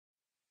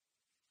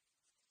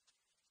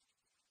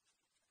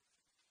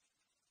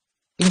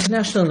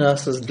International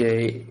Nurses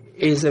Day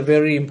is a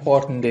very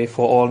important day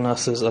for all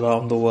nurses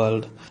around the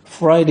world.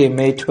 Friday,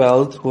 May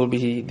 12th, will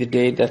be the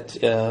day that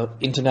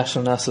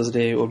International Nurses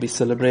Day will be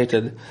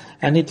celebrated,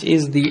 and it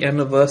is the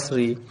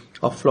anniversary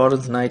of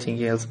Florence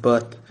Nightingale's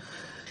birth.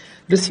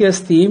 This year's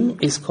theme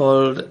is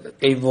called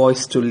A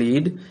Voice to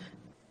Lead.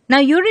 Now,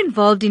 you're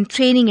involved in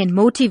training and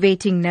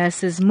motivating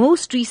nurses,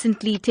 most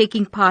recently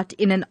taking part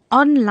in an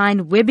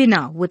online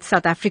webinar with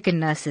South African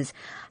nurses.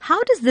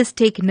 How does this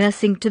take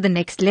nursing to the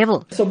next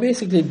level? So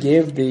basically it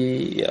gave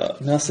the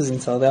nurses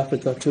in South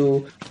Africa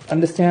to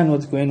understand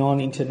what's going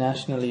on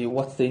internationally,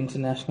 what's the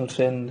international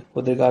trend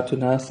with regard to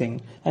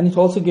nursing. And it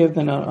also gave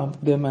them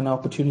an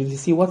opportunity to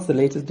see what's the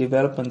latest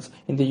developments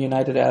in the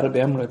United Arab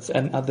Emirates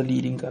and other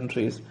leading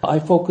countries. I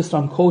focused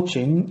on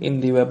coaching in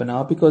the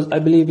webinar because I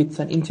believe it's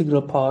an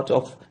integral part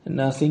of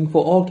nursing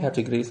for all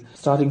categories,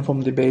 starting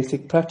from the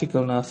basic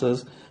practical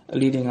nurses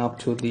leading up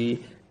to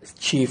the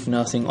chief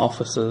nursing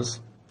officers.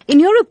 In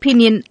your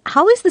opinion,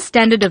 how is the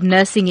standard of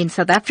nursing in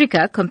South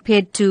Africa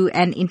compared to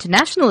an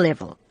international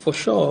level? For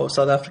sure,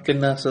 South African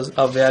nurses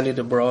are valued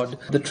abroad.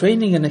 The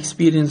training and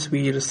experience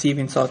we receive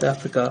in South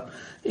Africa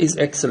is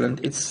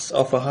excellent. It's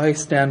of a high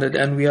standard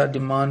and we are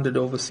demanded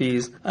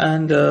overseas.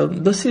 And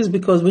this is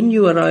because when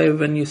you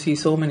arrive and you see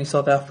so many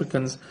South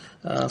African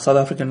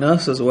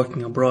nurses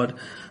working abroad,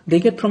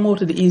 they get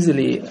promoted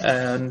easily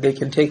and they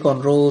can take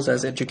on roles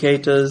as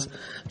educators,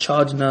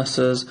 charge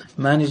nurses,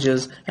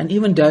 managers, and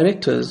even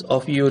directors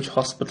of huge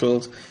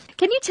hospitals.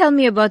 Can you tell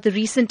me about the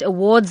recent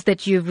awards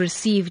that you've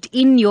received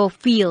in your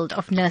field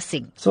of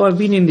nursing? So I've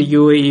been in the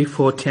UAE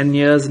for 10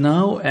 years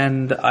now,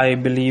 and I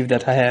believe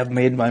that I have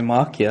made my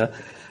mark here.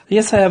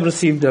 Yes, I have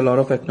received a lot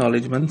of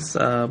acknowledgements,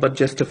 but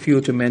just a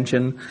few to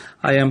mention.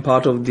 I am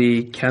part of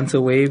the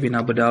Cancer Wave in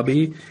Abu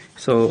Dhabi.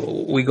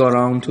 So we go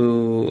around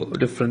to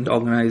different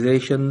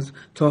organizations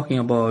talking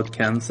about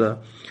cancer.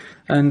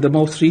 And the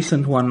most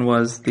recent one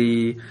was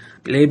the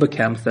labor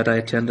camps that I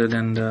attended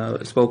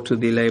and spoke to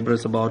the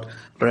laborers about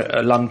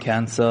lung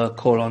cancer,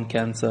 colon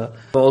cancer.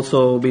 I've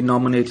also been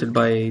nominated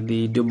by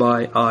the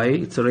Dubai Eye,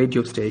 it's a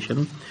radio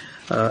station,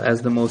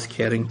 as the most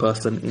caring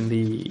person in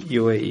the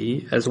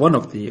UAE, as one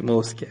of the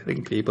most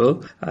caring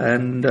people.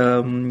 And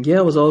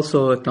I was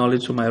also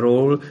acknowledged for my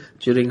role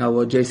during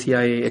our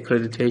JCIA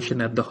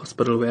accreditation at the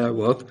hospital where I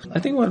work. I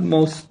think what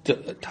most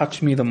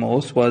touched me the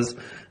most was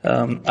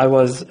I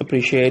was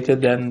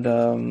appreciated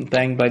and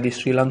thanked by the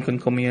Sri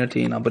Lankan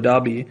community in Abu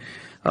Dhabi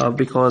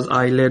because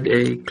I led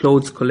a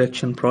clothes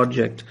collection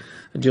project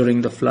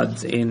during the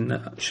floods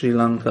in Sri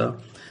Lanka.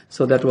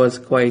 So that was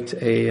quite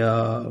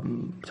a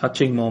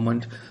touching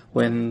moment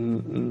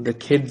when the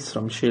kids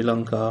from Sri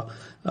Lanka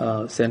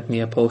sent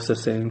me a poster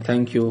saying,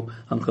 "Thank you,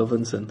 Uncle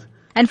Vincent."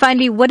 And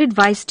finally, what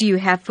advice do you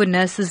have for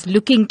nurses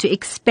looking to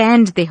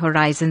expand their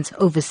horizons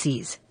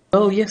overseas?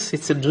 Well, yes,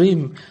 it's a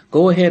dream.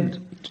 Go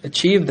ahead,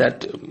 achieve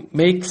that.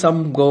 Make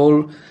some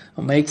goal,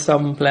 make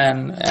some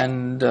plan,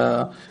 and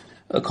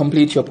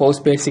complete your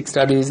post-basic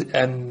studies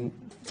and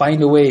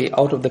find a way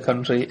out of the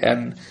country.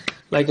 And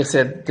like I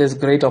said, there's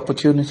great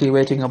opportunity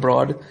waiting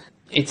abroad.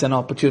 It's an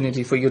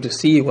opportunity for you to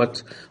see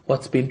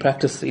what's been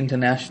practiced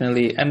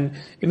internationally. And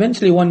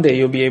eventually one day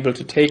you'll be able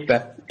to take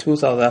back to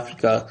South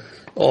Africa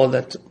all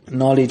that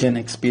knowledge and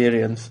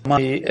experience.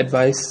 My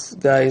advice,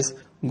 guys,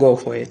 go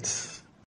for it.